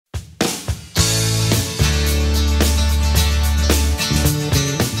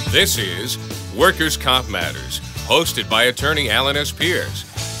This is Workers' Comp Matters, hosted by attorney Alan S. Pierce,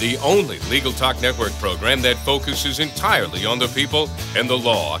 the only legal talk network program that focuses entirely on the people and the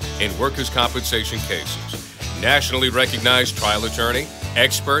law in workers' compensation cases. Nationally recognized trial attorney,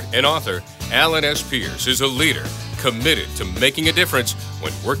 expert, and author, Alan S. Pierce is a leader committed to making a difference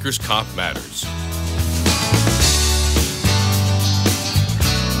when workers' comp matters.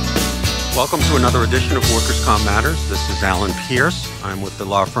 Welcome to another edition of Workers' Comp Matters. This is Alan Pierce. I'm with the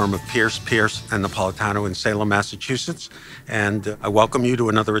law firm of Pierce, and Napolitano in Salem, Massachusetts. And I welcome you to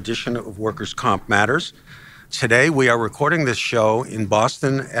another edition of Workers' Comp Matters. Today, we are recording this show in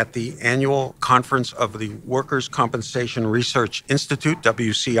Boston at the annual conference of the Workers' Compensation Research Institute,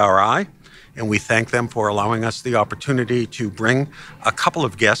 WCRI. And we thank them for allowing us the opportunity to bring a couple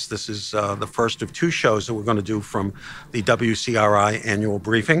of guests. This is the first of two shows that we're going to do from the WCRI annual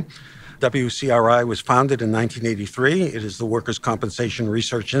briefing. WCRI was founded in 1983. It is the Workers' Compensation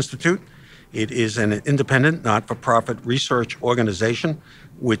Research Institute. It is an independent, not-for-profit research organization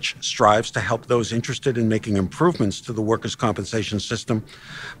which strives to help those interested in making improvements to the workers' compensation system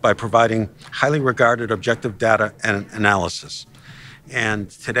by providing highly regarded objective data and analysis. And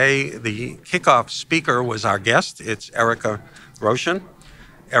today, the kickoff speaker was our guest. It's Erica Groshen.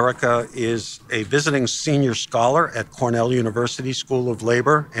 Erica is a visiting senior scholar at Cornell University School of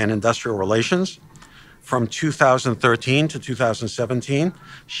Labor and Industrial Relations. From 2013 to 2017,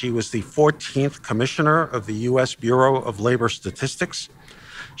 she was the 14th commissioner of the U.S. Bureau of Labor Statistics.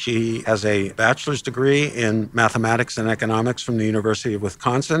 She has a bachelor's degree in mathematics and economics from the University of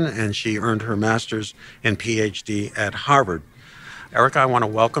Wisconsin, and she earned her master's and PhD at Harvard. Erica, I want to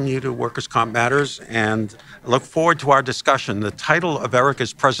welcome you to Workers' Comp Matters and look forward to our discussion. The title of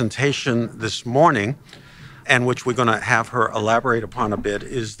Erica's presentation this morning, and which we're going to have her elaborate upon a bit,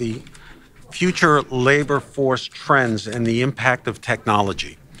 is the Future Labor Force Trends and the Impact of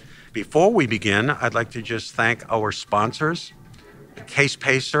Technology. Before we begin, I'd like to just thank our sponsors,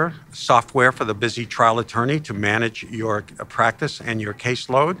 CasePacer, software for the busy trial attorney to manage your practice and your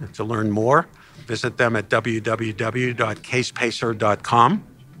caseload. To learn more, visit them at www.casepacer.com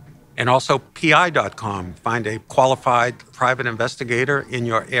and also PI.com. Find a qualified private investigator in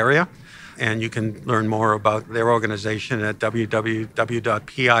your area, and you can learn more about their organization at www.pi.com.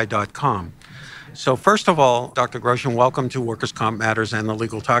 So first of all, Dr. Groshen, welcome to Workers' Comp Matters and the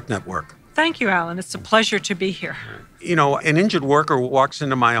Legal Talk Network. Thank you, Alan. It's a pleasure to be here. You know, an injured worker walks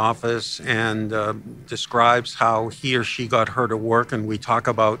into my office and describes how he or she got hurt at work, and we talk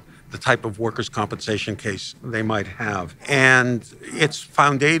about the type of workers' compensation case they might have. And it's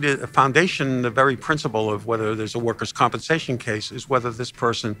foundation, the very principle of whether there's a workers' compensation case is whether this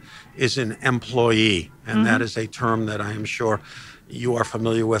person is an employee. And that is a term that I am sure you are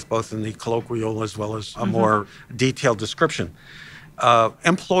familiar with, both in the colloquial as well as a more detailed description.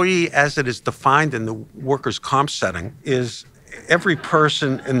 Employee, as it is defined in the workers' comp setting, is every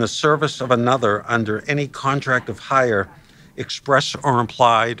person in the service of another under any contract of hire, express or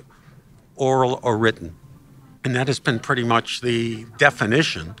implied, oral or written. And that has been pretty much the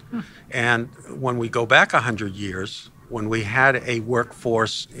definition. And when we go back 100 years, when we had a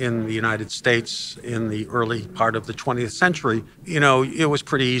workforce in the United States in the early part of the 20th century, you know, it was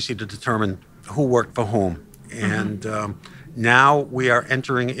pretty easy to determine who worked for whom. And now we are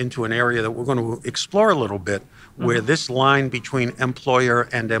entering into an area that we're going to explore a little bit, where this line between employer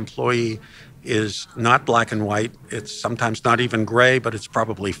and employee is not black and white. It's sometimes not even gray, but it's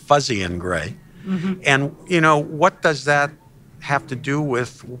probably fuzzy and gray. And, you know, what does that have to do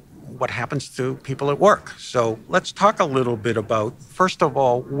with what happens to people at work? So let's talk a little bit about, first of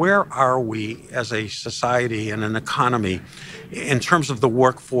all, where are we as a society and an economy in terms of the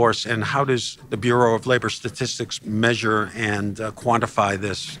workforce, and how does the Bureau of Labor Statistics measure and quantify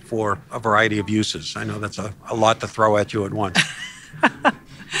this for a variety of uses? I know that's a lot to throw at you at once.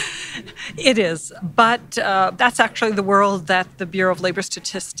 It is, but that's actually the world that the Bureau of Labor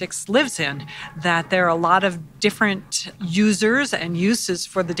Statistics lives in, that there are a lot of different users and uses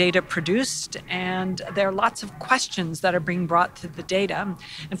for the data produced, and there are lots of questions that are being brought to the data.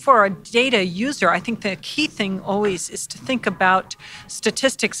 And for a data user, I think the key thing always is to think about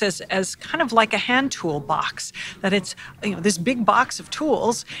statistics as kind of like a hand tool box, that it's, you know, this big box of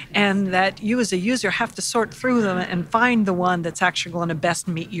tools, and that you as a user have to sort through them and find the one that's actually going to best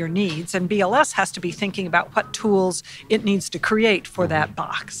meet your needs. And BLS has to be thinking about what tools it needs to create for that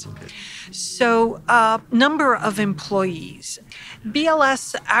box. So, number of employees.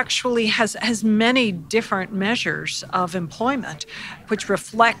 BLS actually has many different measures of employment. which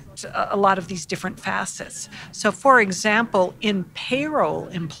reflect a lot of these different facets. So, for example, in payroll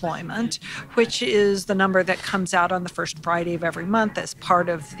employment, which is the number that comes out on the first Friday of every month as part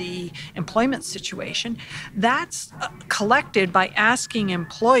of the employment situation, that's collected by asking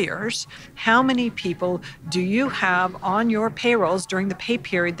employers, how many people do you have on your payrolls during the pay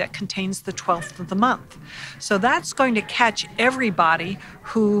period that contains the 12th of the month? So that's going to catch everybody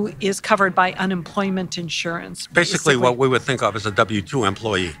who is covered by unemployment insurance. Basically what we would think of as a W-2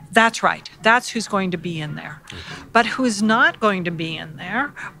 employee. That's right. That's who's going to be in there. But who's not going to be in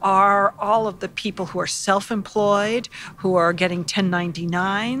there are all of the people who are self-employed, who are getting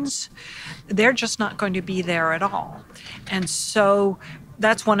 1099s. They're just not going to be there at all. And so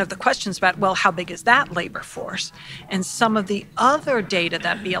that's one of the questions about, well, how big is that labor force? And some of the other data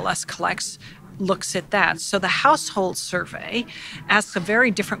that BLS collects looks at that. So the household survey asks a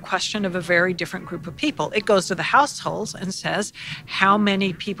very different question of a very different group of people. It goes to the households and says, how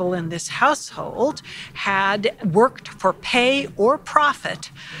many people in this household had worked for pay or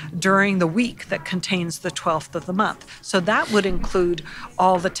profit during the week that contains the 12th of the month? So that would include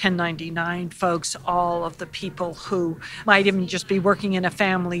all the 1099 folks, all of the people who might even just be working in a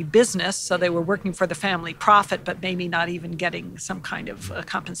family business, so they were working for the family profit, but maybe not even getting some kind of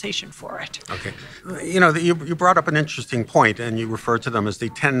compensation for it. Okay. You brought up an interesting point, and you referred to them as the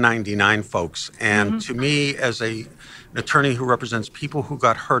 1099 folks. And to me, as an attorney who represents people who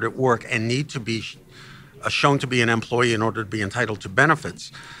got hurt at work and need to be shown to be an employee in order to be entitled to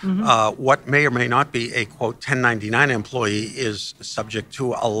benefits, what may or may not be a, quote, 1099 employee is subject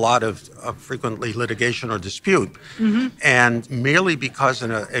to a lot of frequently litigation or dispute. And merely because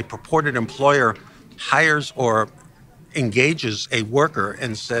a purported employer hires or engages a worker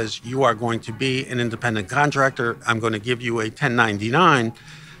and says, you are going to be an independent contractor, I'm going to give you a 1099,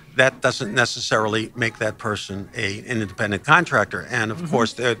 that doesn't necessarily make that person an independent contractor. And of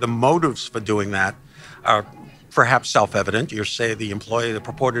course, the motives for doing that are perhaps self-evident. You say the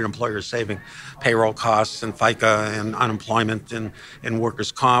purported employer is saving payroll costs and FICA and unemployment and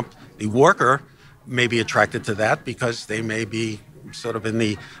workers' comp. The worker may be attracted to that because they may be sort of in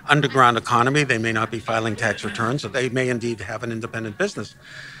the underground economy. They may not be filing tax returns, so they may indeed have an independent business.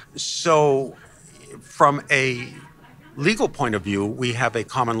 So from a legal point of view, we have a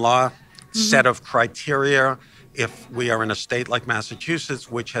common law set of criteria. If we are in a state like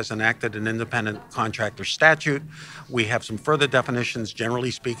Massachusetts, which has enacted an independent contractor statute, we have some further definitions.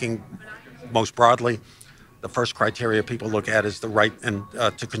 Generally speaking, most broadly, the first criteria people look at is the right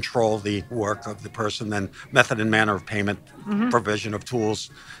to control the work of the person, then method and manner of payment, provision of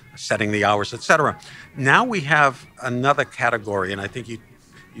tools, setting the hours, et cetera. Now we have another category, and I think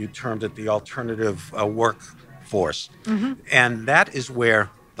you termed it the alternative workforce. And that is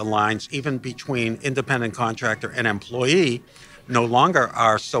where the lines, even between independent contractor and employee, no longer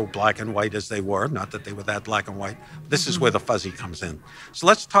are so black and white as they were. Not that they were that black and white. This is where the fuzzy comes in. So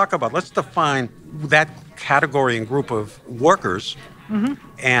let's define that category and group of workers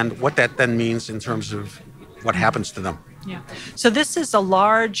and what that then means in terms of what happens to them. Yeah. So this is a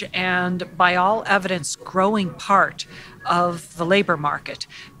large and, by all evidence, growing part of the labor market.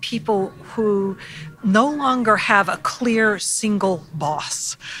 People who no longer have a clear single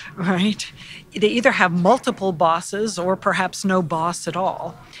boss, right? They either have multiple bosses or perhaps no boss at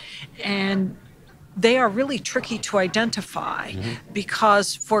all. And they are really tricky to identify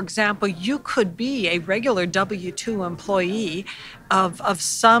because, for example, you could be a regular W-2 employee of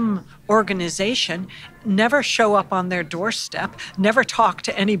some organization, never show up on their doorstep, never talk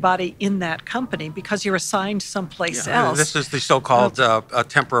to anybody in that company because you're assigned someplace else. This is the so-called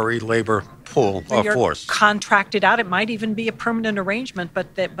temporary labor pool or force. Contracted out. It might even be a permanent arrangement,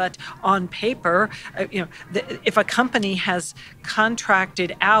 but on paper, if a company has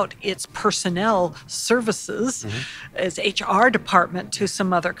contracted out its personnel services as HR department to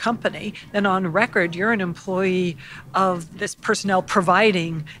some other company, then on record you're an employee of this personnel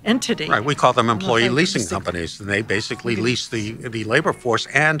providing entity. Right. We call them employee leasing companies, and they basically lease the labor force,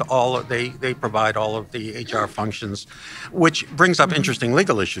 and they provide all of the HR functions, which brings up interesting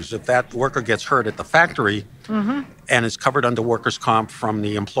legal issues. If that worker gets hurt at the factory and is covered under workers' comp from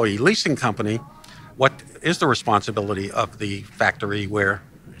the employee leasing company, what is the responsibility of the factory where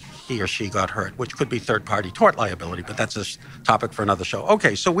he or she got hurt, which could be third-party tort liability, but that's a topic for another show.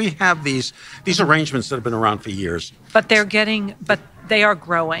 Okay, so we have these arrangements that have been around for years. But they're getting they are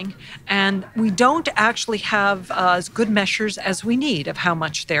growing, and we don't actually have as good measures as we need of how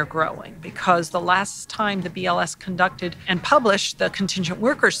much they're growing, because the last time the BLS conducted and published the contingent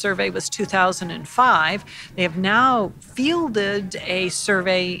worker survey was 2005. They have now fielded a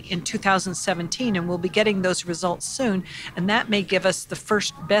survey in 2017, and we'll be getting those results soon, and that may give us the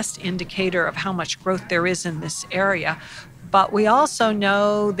first best indicator of how much growth there is in this area. But we also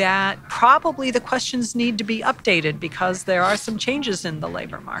know that probably the questions need to be updated because there are some changes in the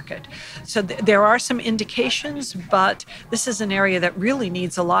labor market. So there are some indications, but this is an area that really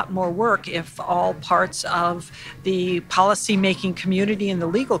needs a lot more work if all parts of the policy-making community and the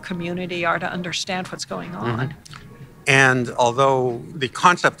legal community are to understand what's going on. Mm-hmm. And although the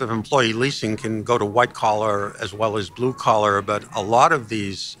concept of employee leasing can go to white collar as well as blue collar, but a lot of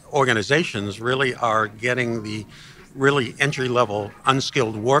these organizations really are getting the really entry-level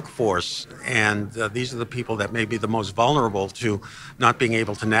unskilled workforce, and these are the people that may be the most vulnerable to not being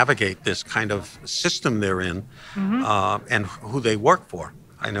able to navigate this kind of system they're in, and who they work for.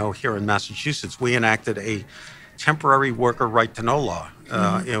 I know here in Massachusetts we enacted a temporary worker right to know law,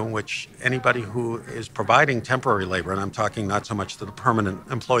 in which anybody who is providing temporary labor, and I'm talking not so much to the permanent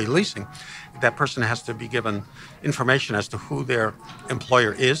employee leasing, that person has to be given information as to who their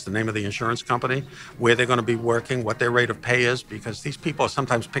employer is, the name of the insurance company, where they're going to be working, what their rate of pay is, because these people are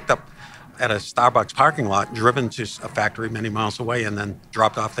sometimes picked up at a Starbucks parking lot, driven to a factory many miles away, and then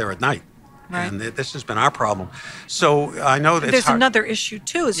dropped off there at night. Right. And this has been our problem. So I know that there's another issue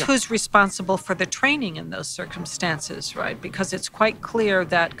too, is who's responsible for the training in those circumstances, right? Because it's quite clear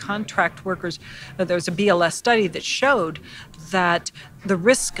that contract workers, there's a BLS study that showed that the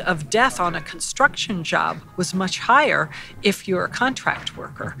risk of death on a construction job was much higher if you're a contract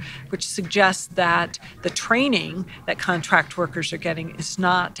worker, which suggests that the training that contract workers are getting is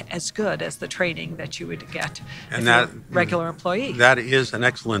not as good as the training that you would get as a regular employee. That is an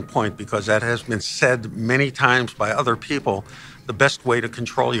excellent point, because that has been said many times by other people. The best way to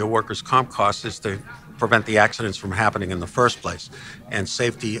control your workers' comp costs is to prevent the accidents from happening in the first place. And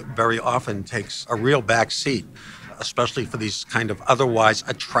safety very often takes a real back seat, especially for these kind of otherwise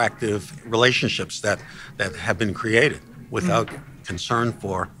attractive relationships that have been created without concern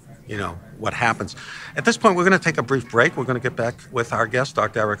for, what happens. At this point, we're going to take a brief break. We're going to get back with our guest,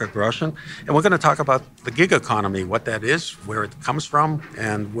 Dr. Erica Groshen, and we're going to talk about the gig economy, what that is, where it comes from,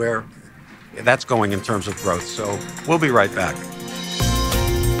 and where that's going in terms of growth. So we'll be right back.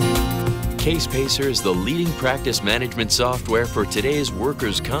 CasePacer is the leading practice management software for today's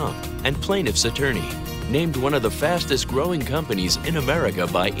workers' comp and plaintiff's attorney. Named one of the fastest growing companies in America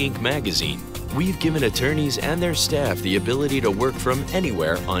by Inc. magazine, we've given attorneys and their staff the ability to work from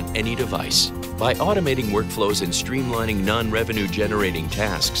anywhere on any device. By automating workflows and streamlining non-revenue generating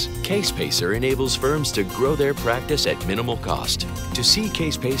tasks, CasePacer enables firms to grow their practice at minimal cost. To see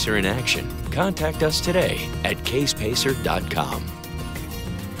CasePacer in action, contact us today at casepacer.com.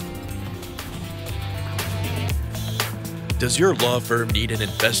 Does your law firm need an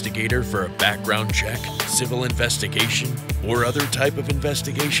investigator for a background check, civil investigation, or other type of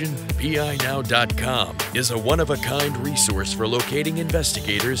investigation? PINow.com is a one-of-a-kind resource for locating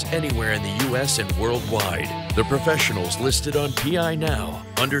investigators anywhere in the U.S. and worldwide. The professionals listed on PI Now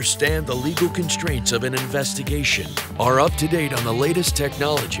understand the legal constraints of an investigation, are up to date on the latest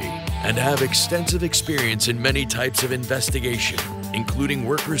technology, and have extensive experience in many types of investigation, including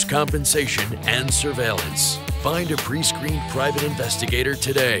workers' compensation and surveillance. Find a pre-screened private investigator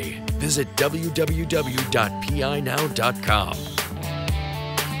today. Visit www.pinow.com.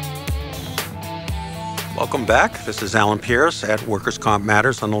 Welcome back. This is Alan Pierce at Workers' Comp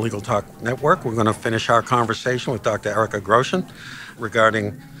Matters on the Legal Talk Network. We're going to finish our conversation with Dr. Erica Groshen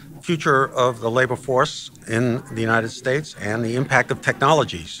regarding future of the labor force in the United States and the impact of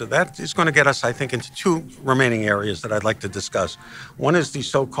technology. So that is going to get us, I think, into two remaining areas that I'd like to discuss. One is the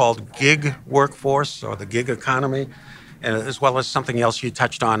so-called gig workforce, or the gig economy, and as well as something else you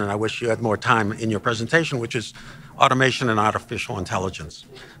touched on, and I wish you had more time in your presentation, which is automation and artificial intelligence.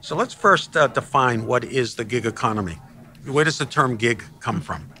 So let's first define what is the gig economy. Where does the term gig come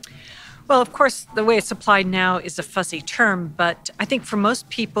from? Well, of course, the way it's applied now is a fuzzy term, but I think for most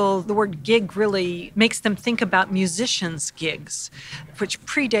people, the word gig really makes them think about musicians' gigs, which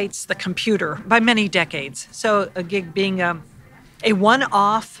predates the computer by many decades. So a gig being a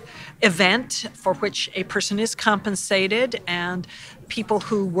one-off event for which a person is compensated, and people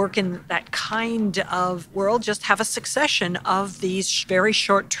who work in that kind of world just have a succession of these very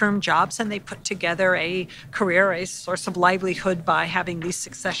short-term jobs, and they put together a career, a source of livelihood by having these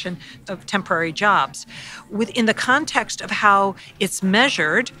succession of temporary jobs. Within the context of how it's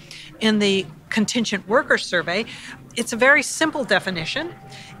measured, in the contingent worker survey, it's a very simple definition.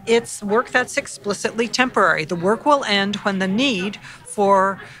 It's work that's explicitly temporary. The work will end when the need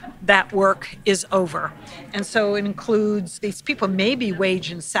for that work is over. And so it includes these people may be wage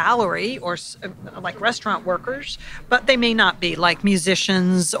and salary or like restaurant workers, but they may not be, like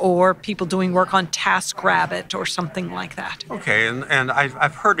musicians or people doing work on TaskRabbit or something like that. Okay, and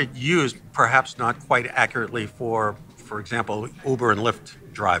I've heard it used, perhaps not quite accurately, for example, Uber and Lyft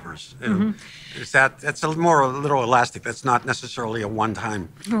drivers. Is that's a little elastic. That's not necessarily a one-time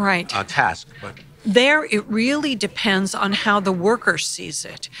task, but there, it really depends on how the worker sees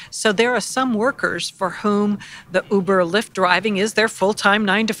it. So there are some workers for whom the Uber or Lyft driving is their full-time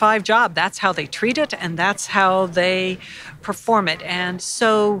 9-to-5 job. That's how they treat it, and that's how they perform it. And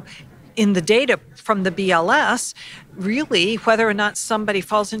so in the data from the BLS, really, whether or not somebody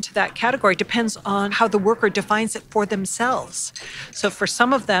falls into that category depends on how the worker defines it for themselves. So for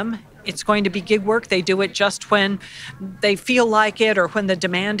some of them, it's going to be gig work. They do it just when they feel like it or when the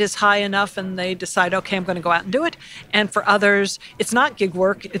demand is high enough and they decide, okay, I'm going to go out and do it. And for others, it's not gig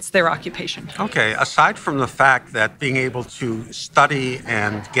work, it's their occupation. Okay, aside from the fact that being able to study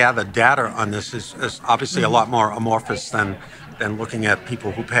and gather data on this is obviously a lot more amorphous than looking at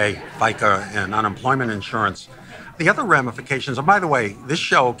people who pay FICA and unemployment insurance, the other ramifications, and by the way, this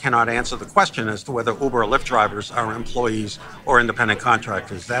show cannot answer the question as to whether Uber or Lyft drivers are employees or independent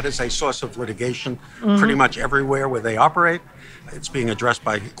contractors. That is a source of litigation pretty much everywhere where they operate. It's being addressed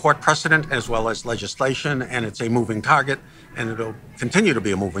by court precedent as well as legislation, and it's a moving target, and it'll continue to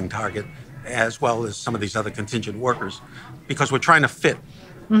be a moving target, as well as some of these other contingent workers, because we're trying to fit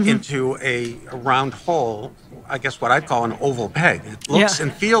into a round hole, I guess what I'd call an oval peg. It looks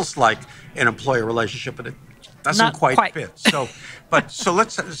and feels like an employer relationship, but it doesn't quite fit. So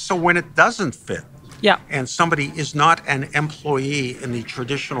when it doesn't fit, and somebody is not an employee in the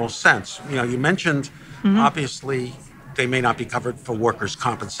traditional sense, you mentioned obviously they may not be covered for workers'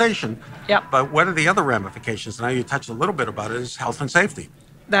 compensation, but what are the other ramifications? Now you touched a little bit about it, is health and safety.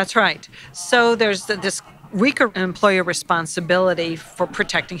 That's right. So there's this weaker employer responsibility for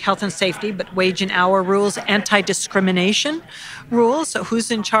protecting health and safety, but wage and hour rules, anti-discrimination rules. So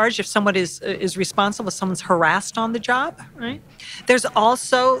who's in charge if someone is responsible if someone's harassed on the job, right? There's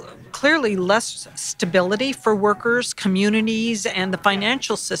also clearly less stability for workers, communities, and the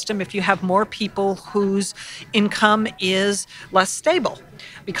financial system if you have more people whose income is less stable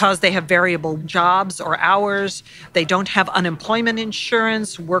because they have variable jobs or hours. They don't have unemployment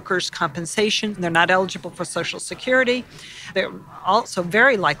insurance, workers' compensation. They're not eligible for Social Security. They're also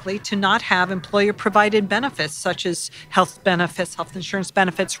very likely to not have employer-provided benefits such as health benefits, health insurance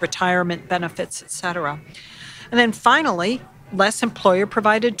benefits, retirement benefits, etc. And then finally, less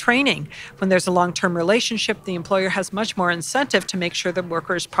employer-provided training. When there's a long-term relationship, the employer has much more incentive to make sure the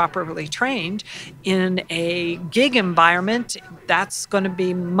worker is properly trained. In a gig environment, that's going to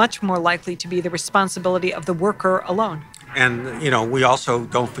be much more likely to be the responsibility of the worker alone. And, we also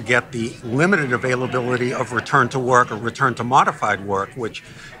don't forget the limited availability of return to work or return to modified work, which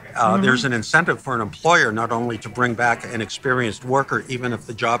there's an incentive for an employer not only to bring back an experienced worker, even if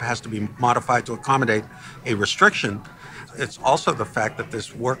the job has to be modified to accommodate a restriction. It's also the fact that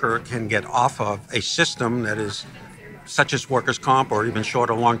this worker can get off of a system that is such as workers' comp or even short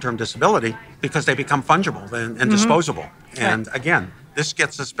or long-term disability because they become fungible and disposable. And again, this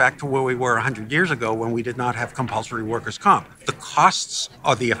gets us back to where we were 100 years ago when we did not have compulsory workers' comp. The costs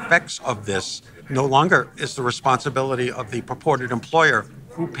or the effects of this no longer is the responsibility of the purported employer.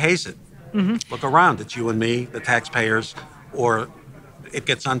 Who pays it? Look around. It's you and me, the taxpayers, or it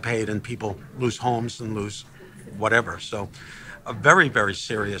gets unpaid and people lose homes and lose whatever. So a very, very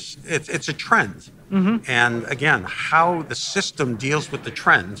serious, it's a trend. And again, how the system deals with the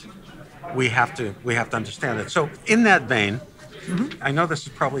trend, we have to understand it. So in that vein, I know this is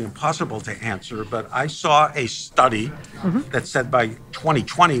probably impossible to answer, but I saw a study that said by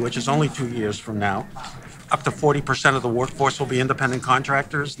 2020, which is only 2 years from now, up to 40% of the workforce will be independent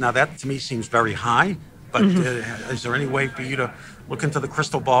contractors. Now that to me seems very high, but is there any way for you to look into the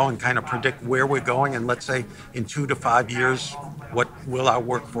crystal ball and kind of predict where we're going? And let's say in 2 to 5 years, what will our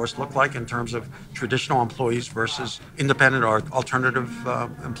workforce look like in terms of traditional employees versus independent or alternative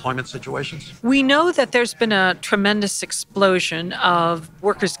employment situations? We know that there's been a tremendous explosion of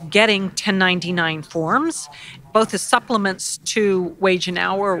workers getting 1099 forms, both as supplements to wage and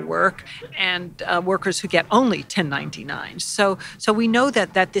hour work and workers who get only 1099. So we know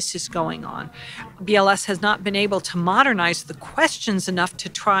that this is going on. BLS has not been able to modernize the question questions enough to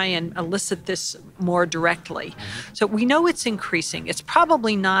try and elicit this more directly. So we know it's increasing. It's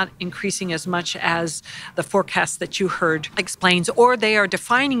probably not increasing as much as the forecast that you heard explains, or they are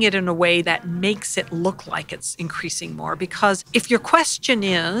defining it in a way that makes it look like it's increasing more. Because if your question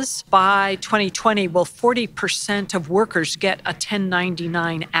is, by 2020, will 40% of workers get a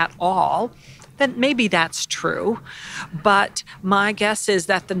 1099 at all, then maybe that's true. But my guess is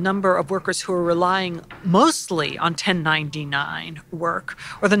that the number of workers who are relying mostly on 1099 work,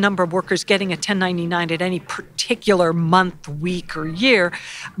 or the number of workers getting a 1099 at any particular month, week, or year,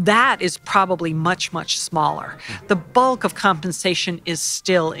 that is probably much, much smaller. The bulk of compensation is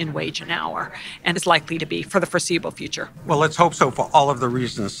still in wage and hour, and is likely to be for the foreseeable future. Well, let's hope so for all of the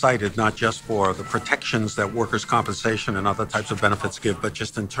reasons cited, not just for the protections that workers' compensation and other types of benefits give, but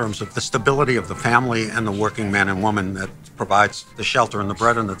just in terms of the stability of the family and the working man and woman that provides the shelter and the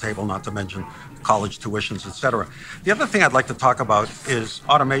bread on the table, not to mention college tuitions, et cetera. The other thing I'd like to talk about is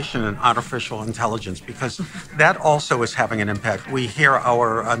automation and artificial intelligence, because that also is having an impact. We hear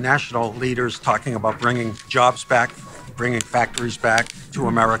our national leaders talking about bringing jobs back, bringing factories back to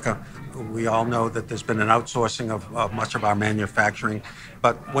America. We all know that there's been an outsourcing of much of our manufacturing.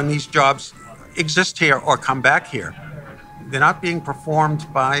 But when these jobs exist here or come back here, they're not being performed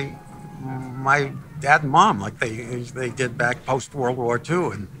by my dad and mom like they did back post-World War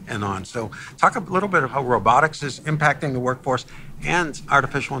II and on. So talk a little bit of how robotics is impacting the workforce and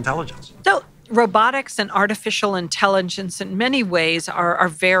artificial intelligence. So robotics and artificial intelligence in many ways are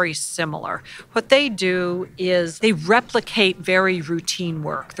very similar. What they do is they replicate very routine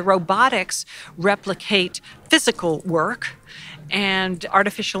work. The robotics replicate physical work, and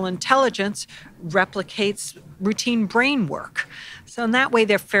artificial intelligence replicates routine brain work. So in that way,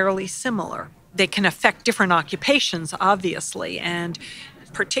 they're fairly similar. They can affect different occupations, obviously, and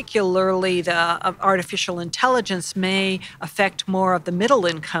particularly the artificial intelligence may affect more of the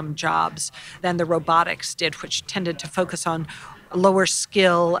middle-income jobs than the robotics did, which tended to focus on lower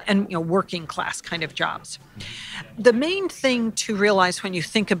skill and working class kind of jobs. The main thing to realize when you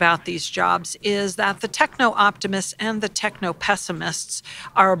think about these jobs is that the techno-optimists and the techno-pessimists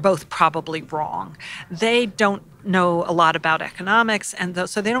are both probably wrong. They don't know a lot about economics, and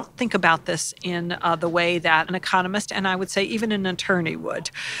so they don't think about this in the way that an economist, and I would say even an attorney,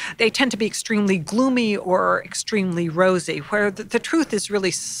 would. They tend to be extremely gloomy or extremely rosy, where the truth is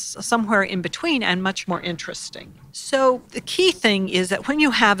really somewhere in between and much more interesting. So the key thing is that when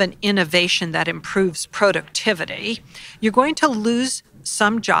you have an innovation that improves productivity, you're going to lose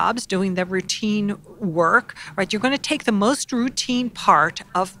some jobs doing the routine work, right? You're going to take the most routine part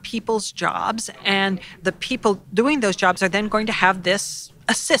of people's jobs, and the people doing those jobs are then going to have this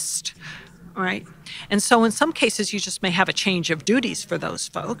assist, right? And so in some cases, you just may have a change of duties for those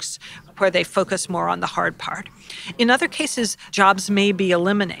folks where they focus more on the hard part. In other cases, jobs may be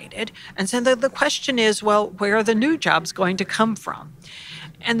eliminated. And so the question is, well, where are the new jobs going to come from?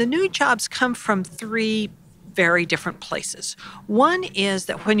 And the new jobs come from three very different places. One is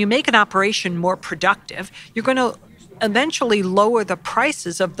that when you make an operation more productive, you're going to eventually lower the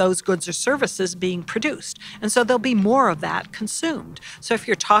prices of those goods or services being produced. And so there'll be more of that consumed. So if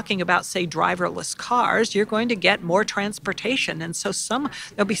you're talking about, say, driverless cars, you're going to get more transportation. And so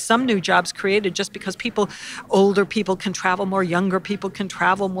there'll be some new jobs created just because older people can travel more, younger people can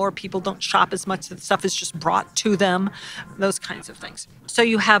travel more, people don't shop as much, the stuff is just brought to them, those kinds of things. So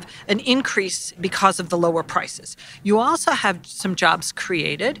you have an increase because of the lower prices. You also have some jobs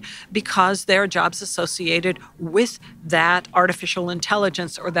created because there are jobs associated with that artificial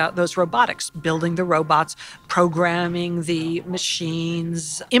intelligence or those robotics, building the robots, programming the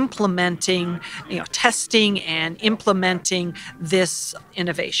machines, implementing, testing and implementing this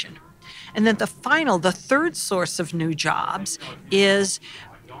innovation. And then the third source of new jobs is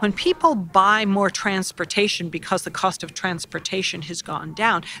when people buy more transportation because the cost of transportation has gone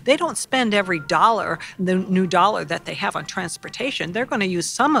down, they don't spend every dollar, the new dollar that they have on transportation. They're going to use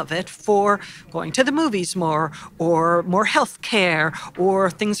some of it for going to the movies more, or more health care,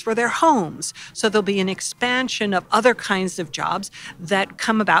 or things for their homes. So there'll be an expansion of other kinds of jobs that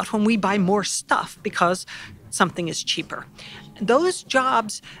come about when we buy more stuff because something is cheaper. Those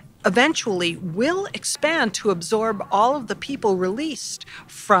jobs eventually will expand to absorb all of the people released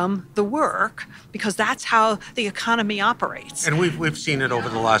from the work, because that's how the economy operates. And we've seen it over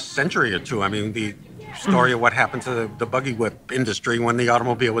the last century or two. I mean, the story of what happened to the buggy whip industry when the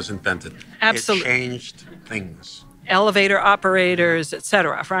automobile was invented. Absolutely. It changed things. Elevator operators, et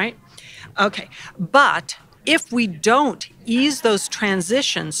cetera, right? Okay, but If we don't ease those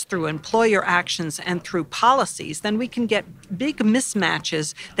transitions through employer actions and through policies, then we can get big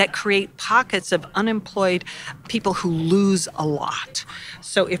mismatches that create pockets of unemployed people who lose a lot.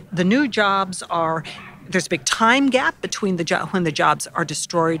 So if the new jobs there's a big time gap between when the jobs are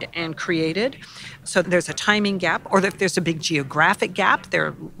destroyed and created. So there's a timing gap, or if there's a big geographic gap,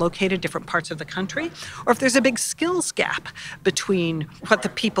 they're located in different parts of the country, or if there's a big skills gap between what the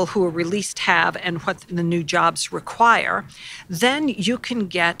people who are released have and what the new jobs require, then you can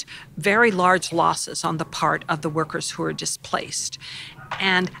get very large losses on the part of the workers who are displaced.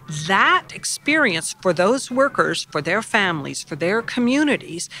 And that experience for those workers, for their families, for their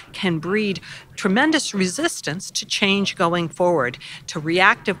communities, can breed tremendous resistance to change going forward, to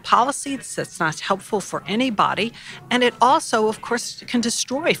reactive policies that's not helpful for anybody. And it also, of course, can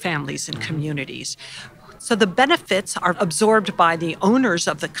destroy families and communities. So the benefits are absorbed by the owners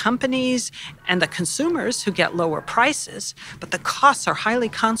of the companies and the consumers who get lower prices, but the costs are highly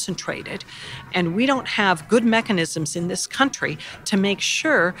concentrated, and we don't have good mechanisms in this country to make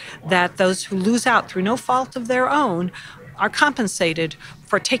sure that those who lose out through no fault of their own are compensated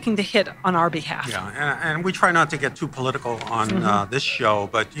for taking the hit on our behalf. Yeah, and we try not to get too political on this show,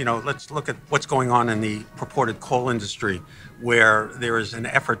 but let's look at what's going on in the purported coal industry, where there is an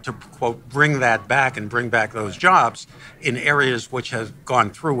effort to, quote, bring that back and bring back those jobs in areas which have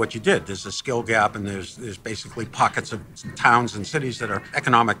gone through what you did. There's a skill gap, and there's basically pockets of towns and cities that are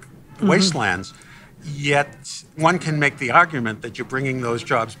economic wastelands. Yet one can make the argument that you're bringing those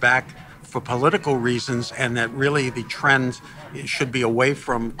jobs back for political reasons, and that really the trend should be away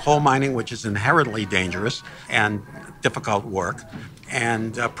from coal mining, which is inherently dangerous and difficult work,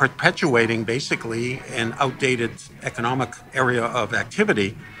 and perpetuating basically an outdated economic area of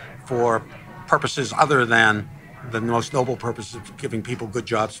activity for purposes other than the most noble purpose of giving people good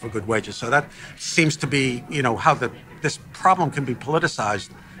jobs for good wages. So that seems to be, how this problem can be politicized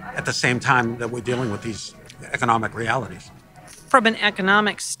at the same time that we're dealing with these economic realities. From an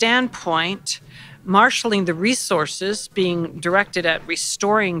economic standpoint, marshaling the resources being directed at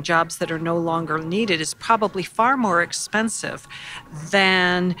restoring jobs that are no longer needed is probably far more expensive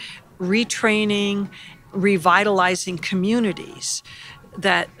than retraining, revitalizing communities,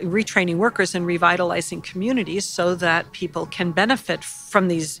 retraining workers and revitalizing communities so that people can benefit from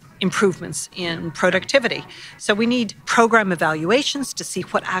these improvements in productivity. So we need program evaluations to see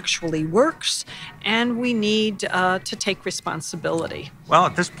what actually works, and we need to take responsibility. Well,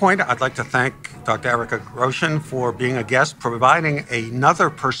 at this point, I'd like to thank Dr. Erica Groshen for being a guest, providing another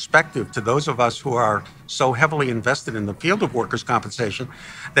perspective to those of us who are so heavily invested in the field of workers' compensation,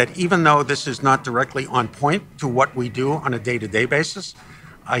 that even though this is not directly on point to what we do on a day-to-day basis,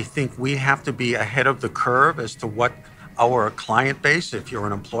 I think we have to be ahead of the curve as to what our client base, if you're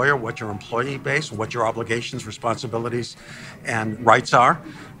an employer, what your employee base, what your obligations, responsibilities, and rights are,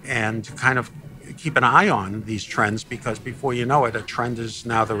 and to kind of keep an eye on these trends, because before you know it, a trend is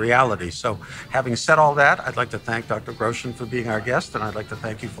now the reality. So having said all that, I'd like to thank Dr. Groshen for being our guest, and I'd like to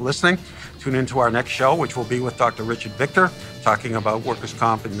thank you for listening. Tune into our next show, which will be with Dr. Richard Victor, talking about workers'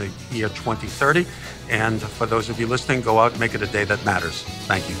 comp in the year 2030. And for those of you listening, go out and make it a day that matters.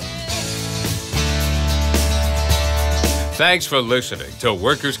 Thank you. Thanks for listening to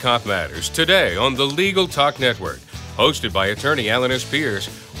Workers' Comp Matters today on the Legal Talk Network, hosted by attorney Alan S. Pierce,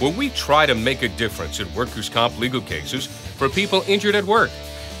 where we try to make a difference in workers' comp legal cases for people injured at work.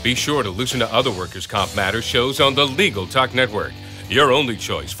 Be sure to listen to other Workers' Comp Matters shows on the Legal Talk Network, your only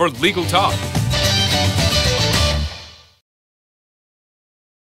choice for legal talk.